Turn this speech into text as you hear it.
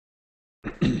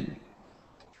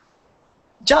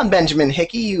John Benjamin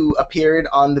Hickey, you appeared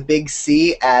on The Big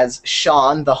C as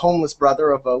Sean, the homeless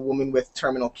brother of a woman with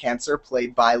terminal cancer,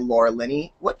 played by Laura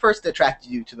Linney. What first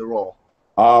attracted you to the role?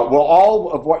 Well,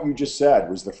 all of what you just said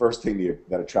was the first thing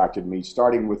that attracted me,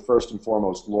 starting with first and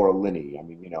foremost Laura Linney. I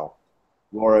mean,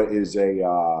 Laura is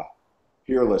a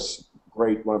peerless,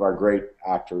 one of our great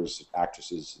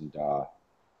actresses, and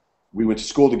we went to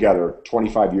school together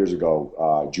 25 years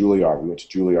ago, Juilliard. We went to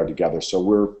Juilliard together, so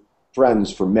we're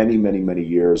friends for many, many, many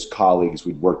years, colleagues.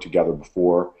 We'd worked together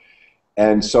before.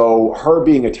 And so her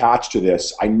being attached to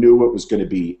this, I knew it was going to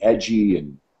be edgy,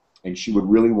 and she would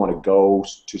really want to go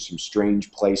to some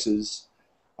strange places.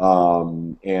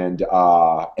 And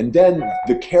then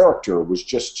the character was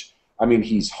just, I mean,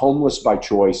 he's homeless by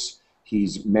choice.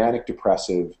 He's manic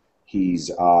depressive. He's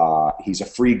a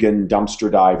freegan dumpster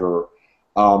diver.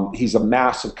 He's a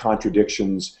mass of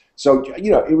contradictions. So,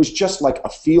 it was just like a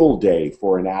field day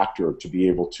for an actor to be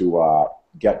able to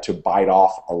get to bite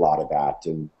off a lot of that.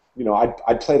 And,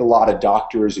 I played a lot of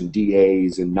doctors and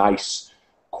DAs and nice,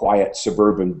 quiet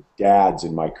suburban dads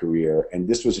in my career. And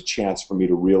this was a chance for me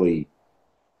to really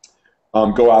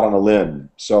go out on a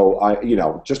limb. So,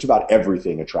 just about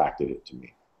everything attracted it to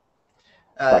me.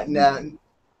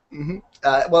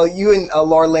 Well, you and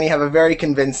Laura Linney have a very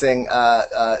convincing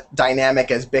dynamic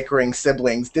as bickering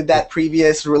siblings. Did that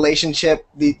previous relationship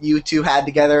that you two had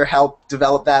together help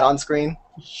develop that on screen?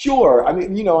 Sure. I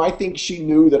mean, I think she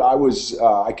knew that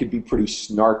I could be pretty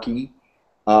snarky.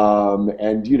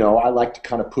 And, I like to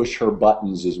kind of push her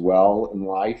buttons as well in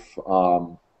life.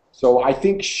 So I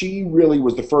think she really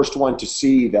was the first one to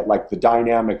see that, like, the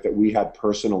dynamic that we had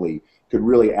personally could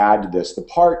really add to this. The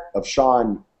part of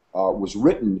Sean was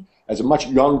written as a much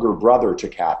younger brother to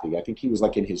Kathy. I think he was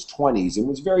like in his 20s and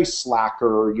was very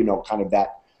slacker, kind of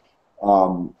that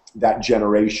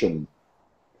generational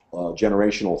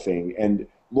thing. And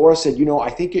Laura said, I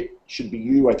think it should be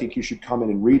you. I think you should come in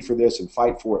and read for this and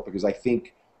fight for it, because I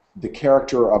think the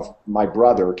character of my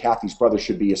brother, Kathy's brother,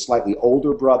 should be a slightly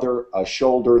older brother, a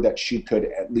shoulder that she could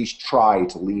at least try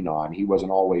to lean on. He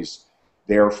wasn't always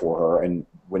there for her, and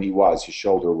when he was, his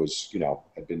shoulder was,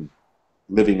 had been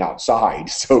living outside,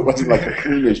 so it wasn't like the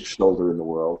cleanest shoulder in the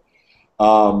world.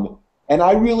 And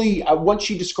I really, once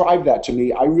she described that to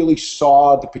me, I really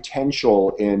saw the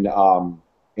potential in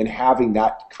having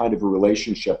that kind of a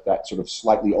relationship, that sort of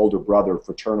slightly older brother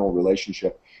fraternal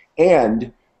relationship.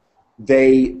 And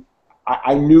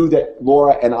I knew that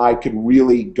Laura and I could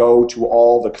really go to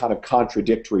all the kind of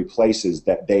contradictory places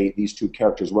that these two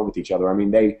characters went with each other. I mean,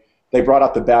 they brought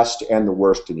out the best and the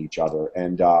worst in each other.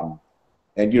 And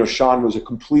Sean is a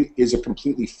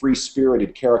completely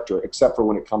free-spirited character, except for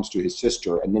when it comes to his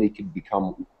sister, and then he can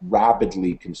become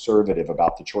rabidly conservative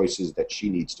about the choices that she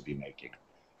needs to be making.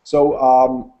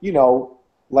 So,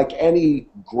 like any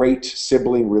great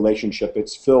sibling relationship,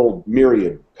 it's filled with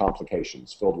myriad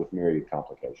complications.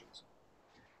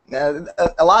 Now,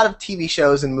 a lot of TV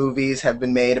shows and movies have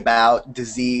been made about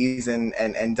disease and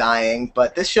dying,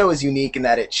 but this show is unique in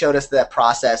that it showed us that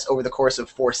process over the course of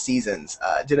 4 seasons.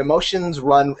 Did emotions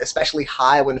run especially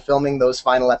high when filming those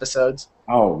final episodes?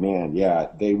 Oh, man, yeah.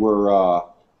 They were,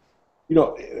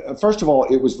 first of all,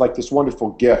 it was like this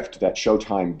wonderful gift that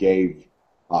Showtime gave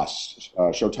us.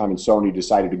 Showtime and Sony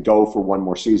decided to go for one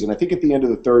more season. I think at the end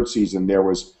of the 3rd season, there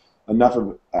was enough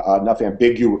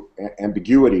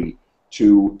ambiguity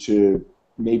to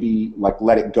maybe like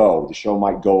let it go. The show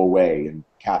might go away, and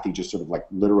Kathy just sort of like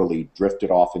literally drifted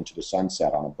off into the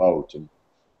sunset on a boat. And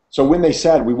so when they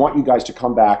said, we want you guys to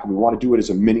come back and we want to do it as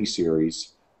a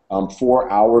mini-series,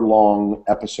 4-hour-long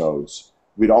episodes,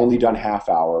 we'd only done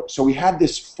half-hour. So we had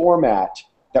this format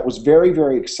that was very,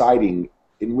 very exciting,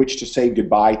 in which to say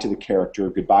goodbye to the character,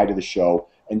 goodbye to the show,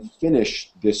 and finish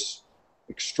this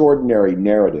extraordinary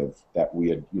narrative that we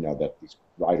had, that these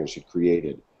writers had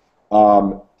created.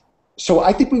 So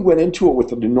I think we went into it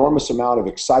with an enormous amount of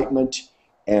excitement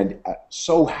and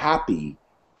so happy,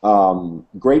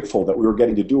 grateful that we were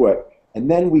getting to do it. And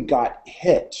then we got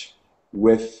hit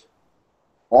with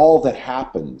all that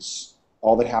happens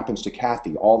to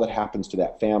Kathy, all that happens to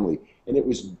that family. And it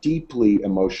was deeply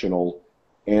emotional,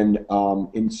 and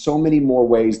in so many more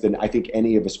ways than I think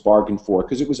any of us bargained for,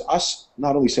 because it was us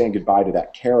not only saying goodbye to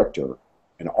that character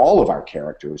and all of our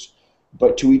characters,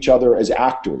 but to each other as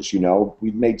actors.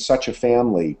 We'd made such a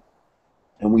family,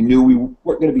 and we knew we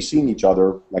weren't going to be seeing each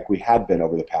other like we had been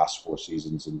over the past 4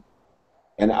 seasons.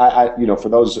 And I for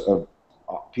those of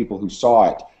people who saw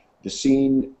it, the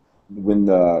scene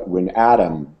when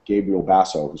Adam, Gabriel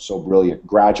Basso, who's so brilliant,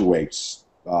 graduates,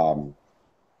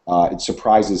 it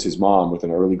surprises his mom with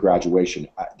an early graduation.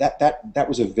 That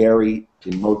was a very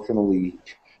emotionally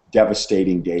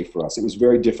devastating day for us. It was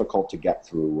very difficult to get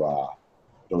through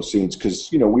those scenes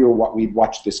because, you know, we'd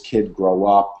watched this kid grow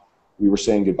up. We were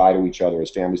saying goodbye to each other as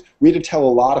families. We had to tell a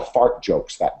lot of fart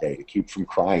jokes that day to keep from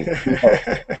crying. You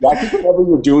know? I think whenever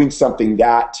you're doing something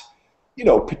that, you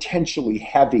know, potentially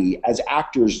heavy, as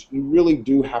actors, you really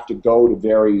do have to go to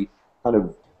very kind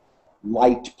of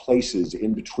light places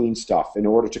in between stuff in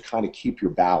order to kind of keep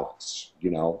your balance,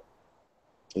 you know.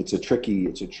 It's a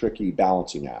tricky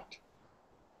balancing act.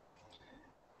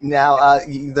 Now,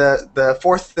 the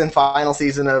fourth and final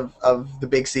season of the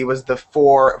Big C was the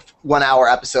 4 1-hour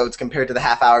episodes compared to the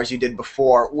half hours you did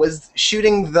before. Was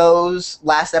shooting those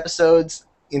last episodes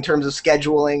in terms of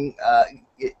scheduling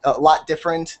a lot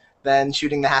different than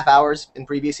shooting the half hours in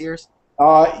previous years?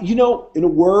 You know, in a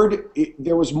word,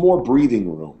 there was more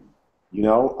breathing room. You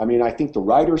know, I mean, I think the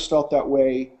writers felt that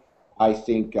way. I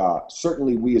think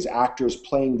certainly we as actors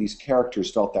playing these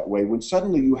characters felt that way. When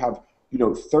suddenly you have, you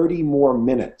know, 30 more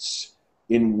minutes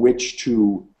in which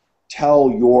to tell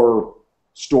your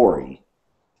story,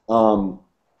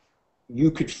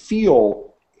 you could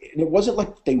feel, and it wasn't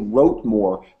like they wrote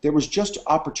more, there was just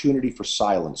opportunity for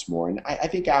silence more. And I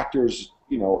think actors,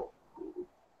 you know,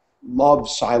 love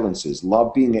silences,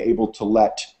 love being able to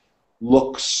let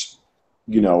looks,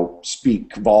 you know,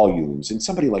 speak volumes. And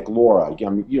somebody like Laura, I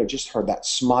mean, you know, just her, that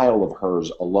smile of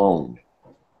hers alone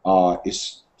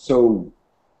is so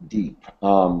deep.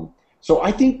 So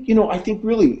I think, you know, I think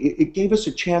really it gave us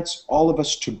a chance, all of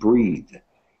us, to breathe.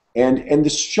 And the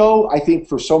show, I think,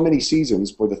 for so many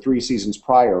seasons, for the 3 seasons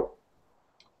prior,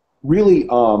 really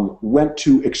went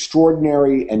to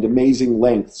extraordinary and amazing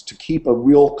lengths to keep a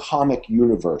real comic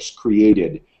universe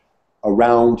created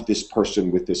around this person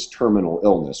with this terminal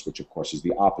illness, which of course is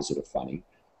the opposite of funny.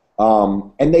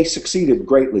 And they succeeded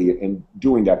greatly in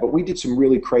doing that. But we did some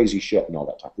really crazy shit and all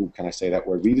that time. Ooh, can I say that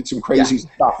word? We did some crazy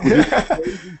stuff. We did some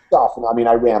crazy stuff. And I mean,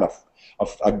 I ran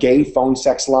a gay phone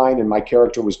sex line, and my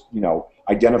character was, you know,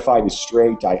 identified as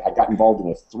straight. I got involved in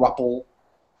a throuple.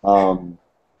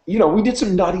 You know, we did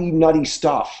some nutty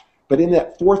stuff. But in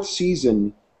that 4th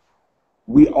season,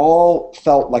 we all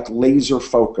felt like laser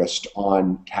focused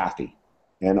on Kathy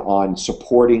and on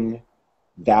supporting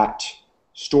that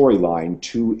storyline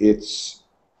to its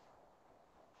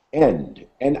end.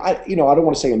 And you know, I don't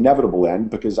want to say inevitable end,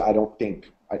 because I don't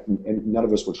think, and none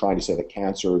of us were trying to say that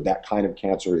cancer, that kind of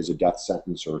cancer, is a death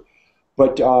sentence,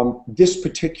 but this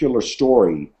particular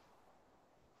story,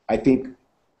 I think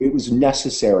it was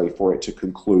necessary for it to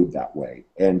conclude that way.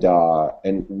 And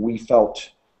we felt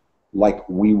like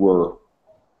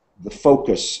the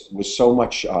focus was so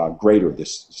much greater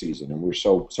this season, and we're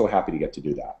so happy to get to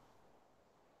do that.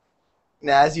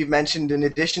 Now, as you've mentioned, in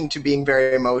addition to being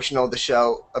very emotional, the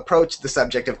show approached the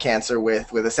subject of cancer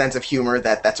with a sense of humor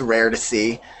that's rare to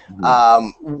see.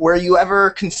 Mm-hmm. Were you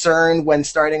ever concerned when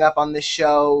starting up on this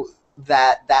show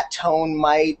that tone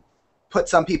might put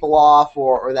some people off,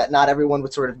 or that not everyone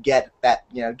would sort of get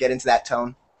into that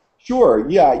tone? Sure,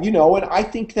 yeah, you know, and I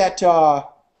think that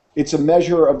it's a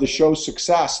measure of the show's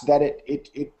success that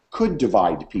it could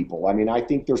divide people. I mean, I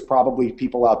think there's probably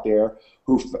people out there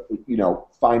who, you know,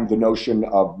 find the notion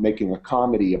of making a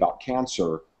comedy about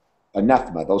cancer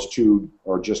anathema. Those two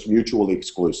are just mutually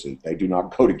exclusive. They do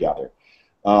not go together.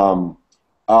 But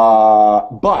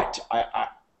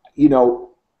you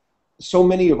know, so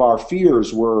many of our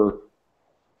fears were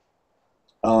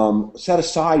set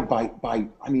aside by.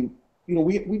 I mean, you know,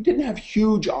 we didn't have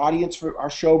huge audience for our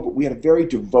show, but we had a very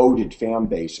devoted fan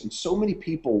base, and so many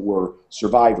people were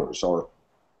survivors, or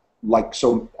like,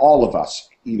 so all of us,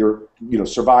 either, you know,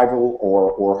 survival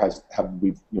or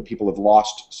people have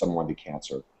lost someone to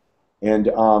cancer.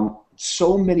 And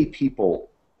so many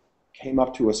people came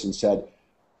up to us and said,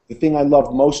 the thing I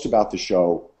love most about the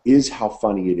show is how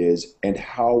funny it is and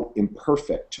how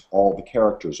imperfect all the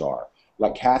characters are.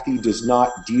 Like, Kathy does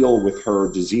not deal with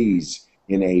her disease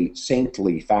in a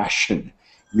saintly fashion.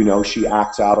 You know, she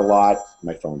acts out a lot.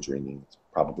 My phone's ringing. It's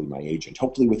probably my agent,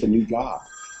 hopefully with a new job.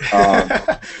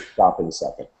 Stop in a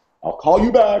second. I'll call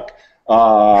you back.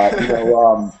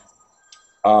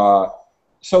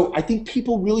 So I think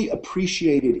people really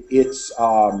appreciated its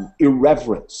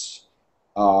irreverence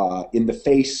in the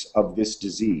face of this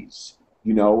disease.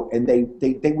 You know, and they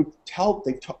would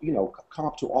come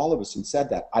up to all of us and said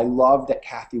that. I love that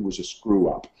Kathy was a screw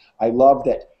up. I love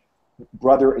that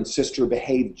brother and sister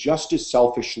behaved just as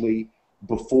selfishly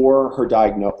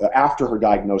after her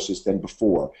diagnosis than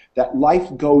before. That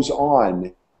life goes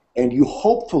on, and you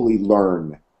hopefully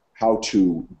learn how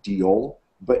to deal,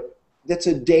 but that's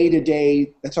on a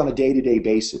day-to-day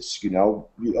basis. You know,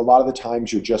 a lot of the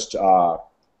times you're just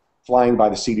flying by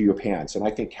the seat of your pants. And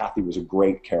I think Kathy was a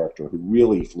great character who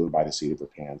really flew by the seat of her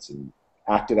pants and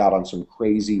acted out on some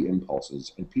crazy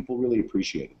impulses, and people really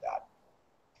appreciated that.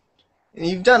 And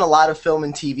you've done a lot of film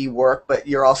and TV work, but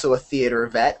you're also a theater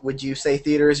vet. Would you say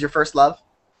theater is your first love?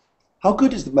 How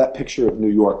good does that picture of New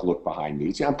York look behind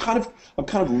me? See, I'm kind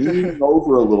of leaning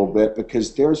over a little bit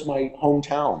because there's my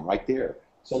hometown right there,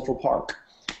 Central Park.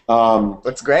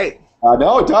 That's great.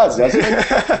 No, it does, doesn't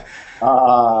it?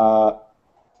 Uh,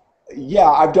 yeah,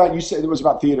 I've done. You said it was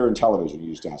about theater and television. You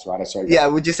used to ask, right? I saw you. Yeah,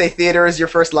 would you say theater is your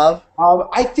first love?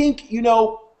 I think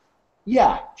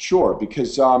yeah, sure,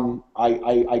 because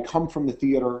I come from the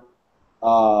theater.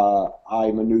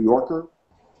 I'm a New Yorker,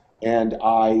 and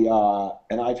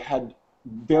I've had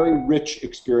very rich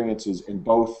experiences in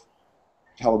both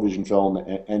television, film,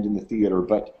 and in the theater.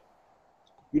 But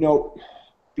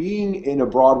being in a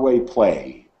Broadway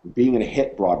play, being in a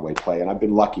hit Broadway play, and I've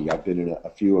been lucky. I've been in a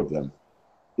few of them.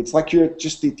 It's like you're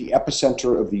just the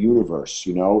epicenter of the universe.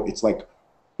 It's like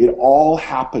it all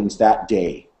happens that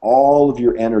day. All of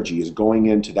your energy is going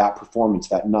into that performance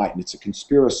that night, and it's a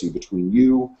conspiracy between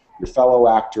you, your fellow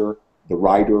actor, the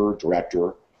writer,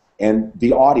 director, and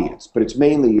the audience. But it's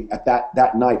mainly at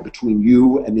that night between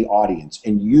you and the audience,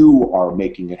 and you are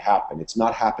making it happen. It's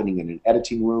not happening in an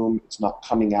editing room. It's not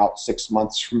coming out 6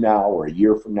 months from now or a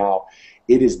year from now.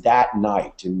 It is that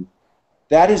night, and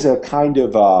that is a kind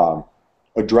of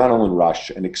adrenaline rush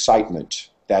and excitement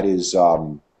that is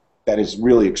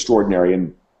really extraordinary.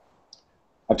 And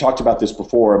I've talked about this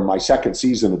before. In my second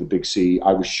season of The Big C,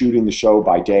 I was shooting the show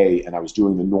by day, and I was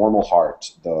doing The Normal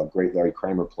Heart, the great Larry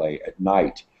Kramer play, at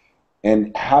night.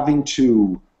 And having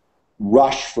to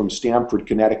rush from Stamford,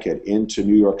 Connecticut into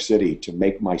New York City to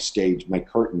make my stage, my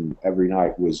curtain every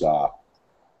night was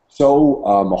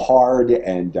so hard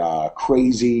and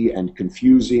crazy and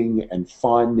confusing and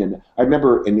fun. And I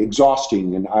remember, and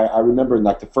exhausting. And I remember in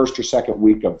like the first or second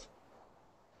week of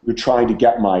trying to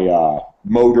get my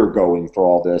motor going for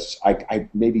all this, I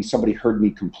maybe somebody heard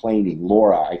me complaining.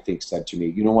 Laura, I think, said to me,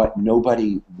 "You know what?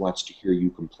 Nobody wants to hear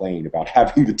you complain about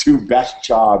having the two best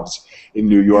jobs in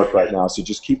New York right now. So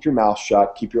just keep your mouth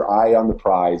shut, keep your eye on the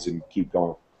prize, and keep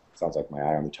going." Sounds like my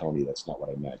eye on the Tony. That's not what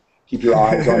I meant. Keep your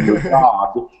eyes on your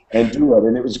job and do it.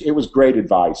 And it was great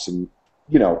advice. And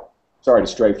sorry to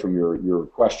stray from your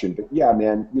question, but yeah,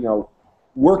 man,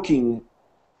 working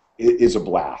is a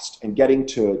blast, and getting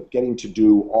to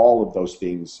do all of those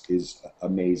things is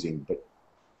amazing. But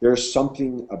there's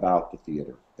something about the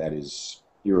theater that is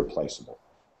irreplaceable.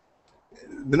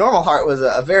 The Normal Heart was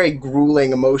a very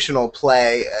grueling, emotional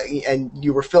play, and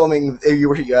you were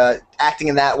acting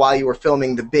in that while you were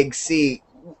filming The Big C.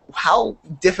 How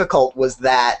difficult was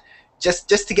that? Just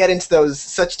to get into those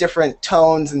such different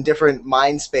tones and different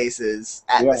mind spaces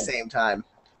at the same time.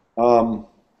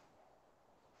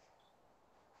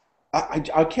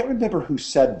 I can't remember who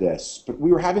said this, but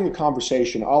we were having a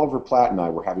conversation. Oliver Platt and I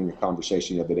were having a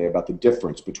conversation the other day about the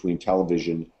difference between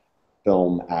television,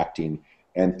 film acting,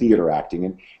 and theater acting.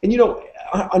 And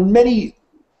in many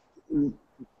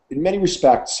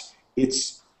respects,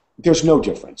 there's no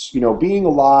difference. Being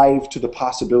alive to the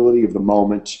possibility of the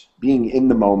moment, being in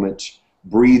the moment,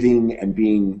 breathing and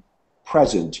being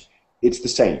present, it's the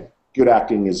same. Good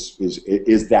acting is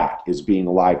being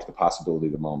alive to the possibility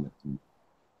of the moment.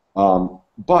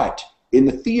 But in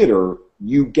the theater,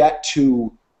 you get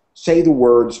to say the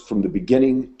words from the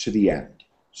beginning to the end.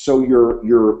 So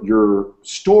your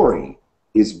story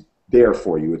is there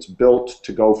for you. It's built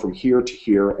to go from here to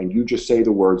here, and you just say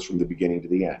the words from the beginning to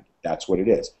the end. That's what it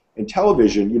is. In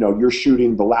television, you're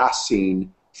shooting the last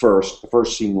scene first, the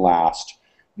first scene last.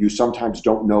 You sometimes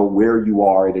don't know where you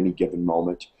are at any given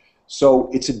moment. So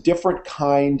it's a different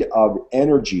kind of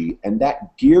energy, and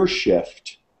that gear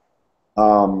shift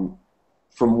from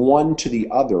one to the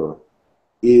other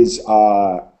is,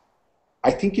 I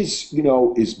think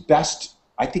is best.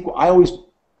 I think I always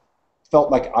felt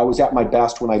like I was at my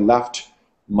best when I left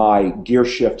my gear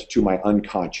shift to my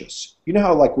unconscious. You know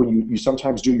how like when you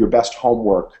sometimes do your best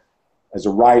homework as a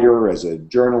writer, as a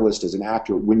journalist, as an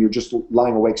actor, when you're just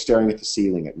lying awake staring at the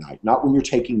ceiling at night, not when you're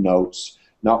taking notes,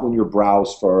 not when your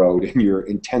brow's furrowed and you're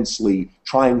intensely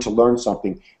trying to learn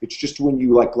something. It's just when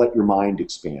you like let your mind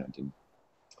expand. And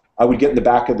I would get in the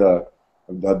back of the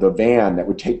van that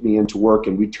would take me into work,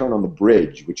 and we'd turn on The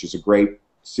Bridge, which is a great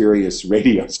Sirius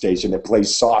radio station that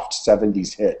plays soft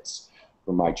 70s hits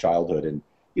from my childhood. And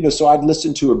so I'd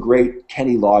listen to a great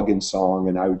Kenny Loggins song,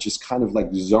 and I would just kind of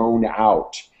like zone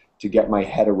out to get my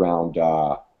head around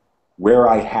where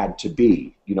I had to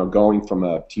be, going from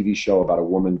a TV show about a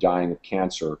woman dying of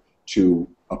cancer to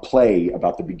a play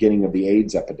about the beginning of the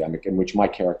AIDS epidemic, in which my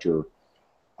character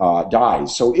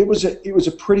dies. So it was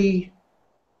a pretty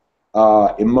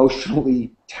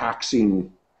emotionally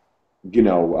taxing,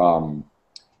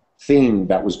 thing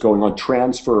that was going on,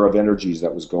 transfer of energies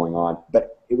that was going on.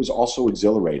 But it was also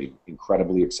exhilarating,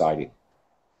 incredibly exciting.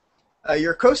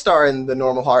 Your co-star in The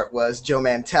Normal Heart was Joe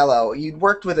Mantello. You'd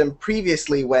worked with him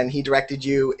previously when he directed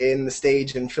you in the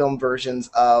stage and film versions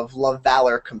of Love,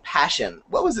 Valor, Compassion.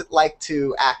 What was it like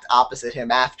to act opposite him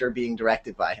after being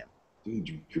directed by him?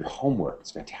 Dude, your homework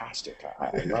is fantastic.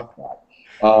 I love that.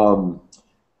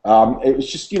 It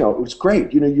was just, it was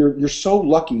great. You're so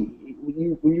lucky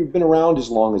when you've been around as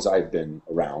long as I've been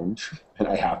around, and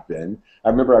I have been. I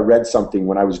remember I read something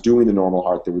when I was doing The Normal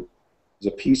Heart. There was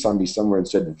a piece on me somewhere and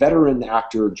said, veteran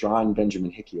actor John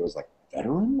Benjamin Hickey. I was like,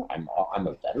 veteran? I'm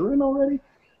a veteran already?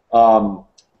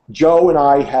 Joe and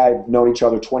I had known each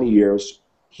other 20 years.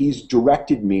 He's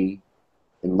directed me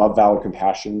in Love, Valor,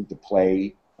 Compassion, the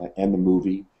play and the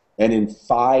movie, and in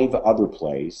 5 other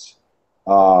plays.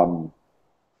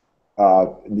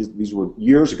 These were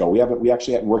years ago. We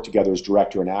actually hadn't worked together as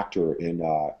director and actor in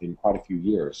quite a few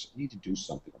years. I need to do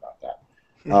something about that.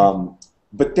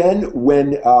 But then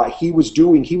when he was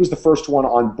the first one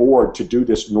on board to do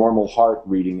this Normal Heart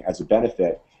reading as a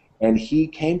benefit, and he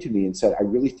came to me and said, I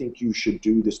really think you should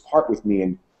do this part with me.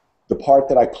 And the part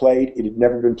that I played, it had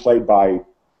never been played by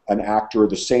an actor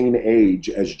the same age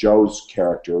as Joe's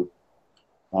character.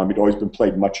 It'd always been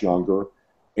played much younger.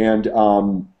 And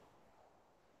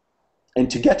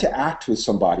to get to act with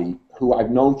somebody who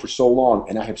I've known for so long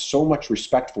and I have so much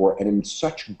respect for and am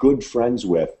such good friends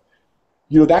with,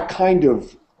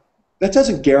 that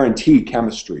doesn't guarantee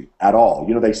chemistry at all.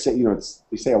 They say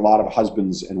a lot of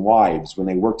husbands and wives, when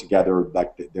they work together,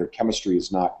 like their chemistry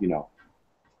is not,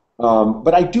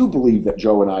 but I do believe that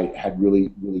Joe and I had really,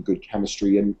 really good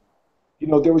chemistry. And,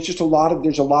 there was just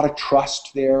there's a lot of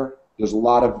trust there. There's a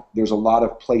lot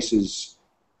of places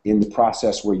in the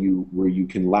process where you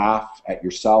can laugh at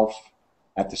yourself,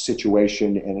 at the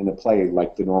situation, and in a play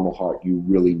like The Normal Heart, you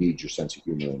really need your sense of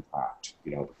humor intact,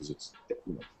 because it's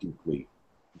deeply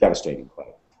devastating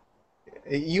play.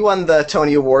 You won the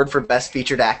Tony Award for Best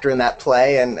Featured Actor in that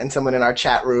play, and someone in our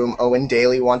chat room, Owen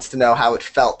Daly, wants to know how it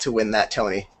felt to win that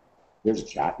Tony. There's a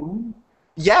chat room?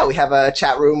 Yeah, we have a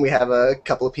chat room. We have a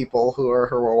couple of people who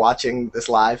are watching this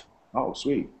live. Oh,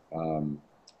 sweet.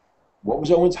 What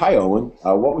was Owen's? Hi, Owen.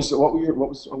 What was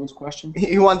Owen's question?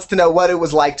 He wants to know what it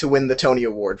was like to win the Tony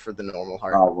Award for The Normal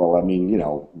Heart. Oh, well, I mean,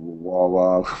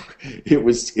 it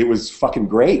was fucking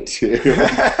great. It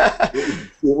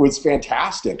was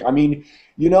fantastic. I mean,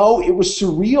 it was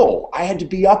surreal. I had to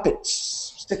be up at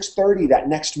 6:30 that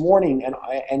next morning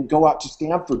and go out to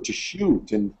Stanford to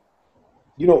shoot. And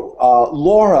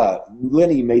Laura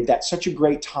Linney made that such a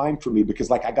great time for me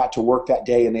because, I got to work that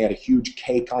day and they had a huge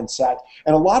cake on set.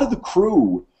 And a lot of the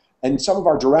crew and some of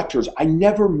our directors, I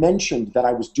never mentioned that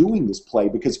I was doing this play,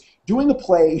 because doing a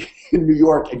play in New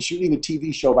York and shooting a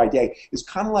TV show by day is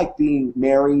kind of like being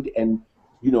married and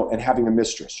having a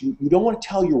mistress. You don't want to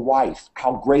tell your wife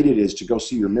how great it is to go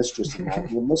see your mistress, and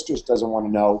your mistress doesn't want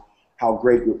to know how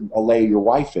great your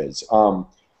wife is.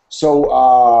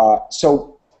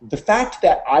 So the fact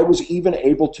that I was even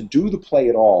able to do the play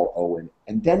at all, Owen,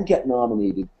 and then get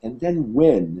nominated and then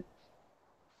win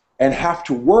and have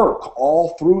to work all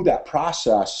through that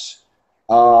process,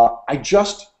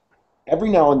 every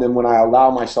now and then when I allow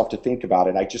myself to think about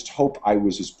it, I just hope I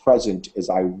was as present as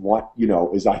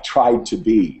as I tried to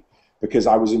be, because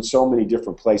I was in so many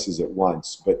different places at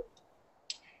once. But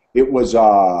it was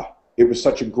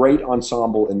such a great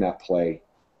ensemble in that play.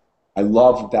 I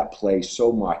loved that play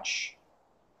so much.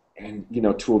 And,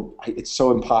 it's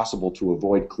so impossible to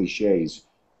avoid cliches.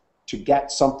 To get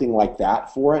something like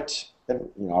that for it, I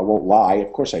won't lie.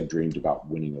 Of course, I dreamed about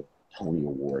winning a Tony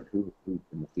Award. Who in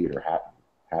the theater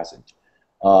hasn't?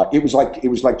 It was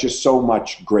like just so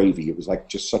much gravy. It was like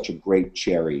just such a great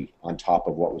cherry on top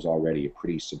of what was already a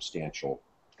pretty substantial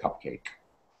cupcake.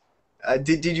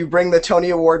 Did you bring the Tony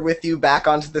Award with you back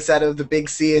onto the set of The Big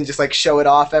C and just show it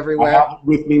off everywhere? I have it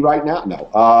with me right now. No,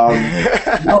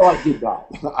 no, I did not.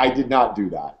 I did not do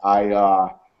that.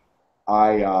 I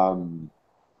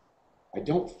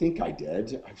don't think I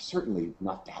did. I'm certainly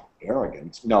not that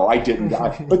arrogant. No, I didn't.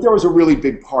 But there was a really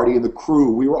big party, and the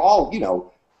crew. We were all,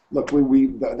 look,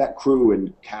 that crew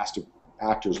and cast of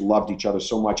actors loved each other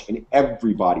so much, and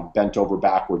everybody bent over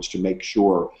backwards to make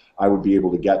sure I would be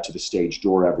able to get to the stage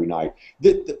door every night.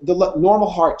 The Normal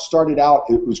Heart started out,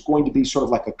 it was going to be sort of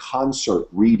like a concert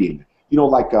reading,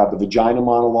 like the Vagina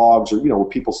monologues, or, where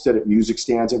people stood at music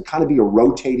stands. It would kind of be a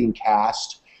rotating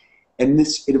cast. And it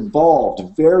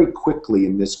evolved very quickly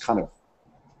in this kind of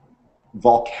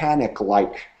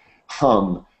volcanic-like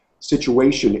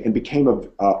situation and became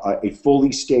a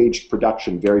fully staged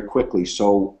production very quickly.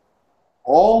 So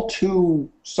all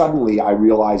too suddenly, I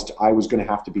realized I was going to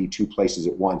have to be two places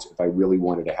at once if I really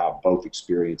wanted to have both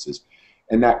experiences.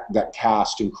 And that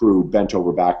cast and crew bent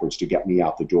over backwards to get me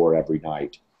out the door every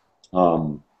night.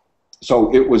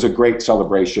 So it was a great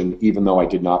celebration, even though I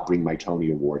did not bring my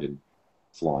Tony Award and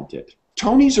flaunt it.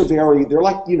 Tonys are they're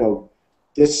like,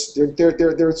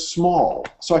 they're small.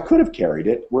 So I could have carried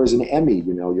it, whereas an Emmy,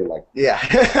 you're like... Yeah.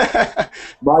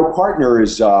 My partner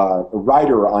is a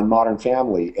writer on Modern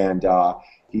Family, and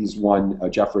he's won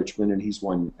Jeff Richmond, and he's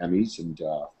won Emmys, and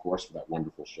of course for that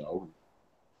wonderful show.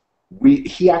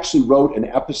 He actually wrote an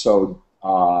episode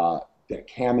that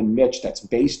Cam and Mitch that's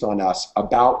based on us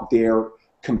about their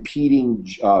competing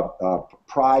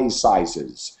prize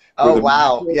sizes. Oh,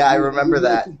 wow. Yeah, I remember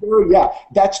that. Yeah,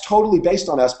 that's totally based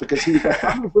on us because he was like,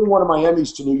 I'm going to bring one of my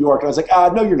Emmys to New York. And I was like,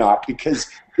 no, you're not, because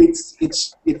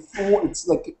it's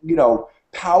like,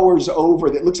 powers over.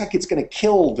 It looks like it's going to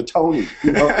kill the Tony.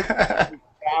 Grab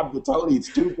the Tony.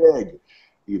 It's too big.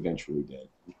 He eventually did.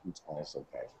 It's also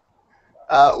okay.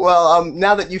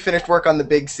 Now that you finished work on the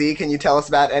Big C, can you tell us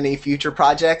about any future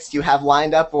projects you have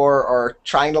lined up or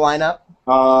trying to line up?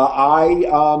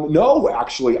 No,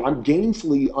 actually, I'm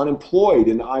gainfully unemployed,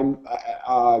 and I'm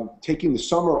taking the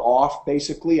summer off,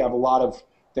 basically. I have a lot of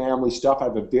family stuff. I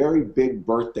have a very big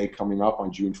birthday coming up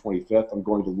on June 25th. I'm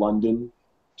going to London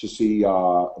to see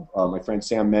my friend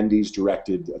Sam Mendes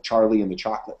directed Charlie and the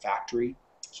Chocolate Factory.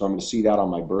 So I'm going to see that on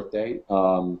my birthday.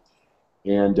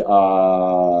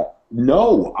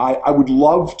 No, I would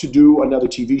love to do another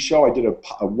TV show. I did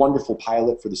a wonderful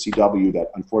pilot for the CW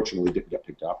that unfortunately didn't get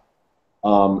picked up.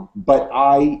 But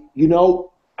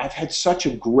I've had such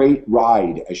a great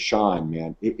ride as Sean,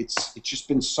 man. It's just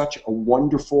been such a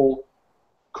wonderful,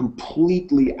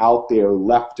 completely out there,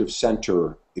 left of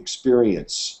center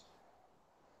experience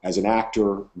as an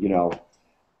actor,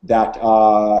 that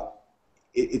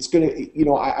it's going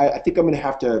to, I think I'm going to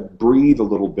have to breathe a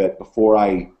little bit before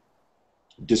I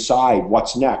decide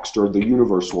what's next, or the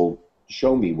universe will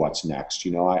show me what's next.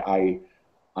 I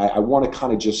want to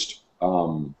kind of just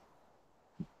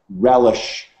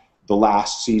relish the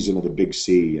last season of the Big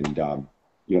C, and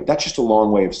that's just a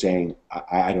long way of saying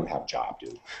I don't have a job,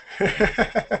 dude.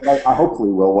 I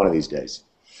hopefully will one of these days.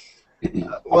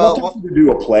 Well, to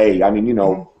do a play. I mean,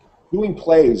 doing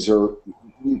plays are.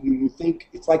 You think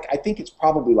it's like, I think it's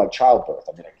probably like childbirth.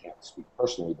 I mean, I can't speak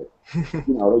personally, but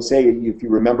they say if you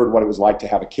remembered what it was like to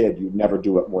have a kid, you'd never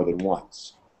do it more than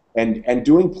once. And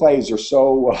doing plays are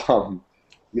so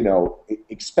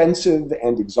expensive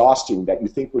and exhausting that you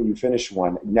think when you finish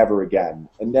one, never again.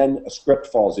 And then a script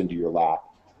falls into your lap,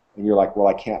 and you're like, well,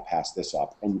 I can't pass this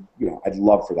up. And I'd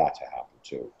love for that to happen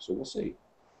too. So we'll see.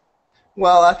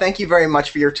 Well, thank you very much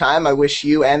for your time. I wish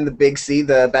you and the Big C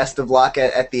the best of luck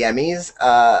at the Emmys.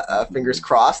 Fingers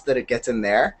crossed that it gets in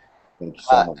there. Thank you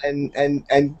so much.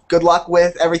 And good luck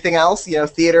with everything else,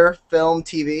 theater, film,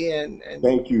 TV. And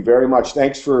Thank you very much.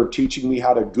 Thanks for teaching me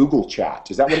how to Google Chat.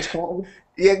 Is that what it's called?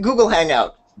 Yeah, Google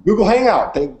Hangout. Google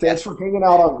Hangout. Thanks for hanging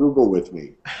out on Google with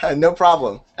me. No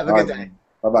problem. Have a good day.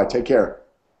 Bye-bye. Take care.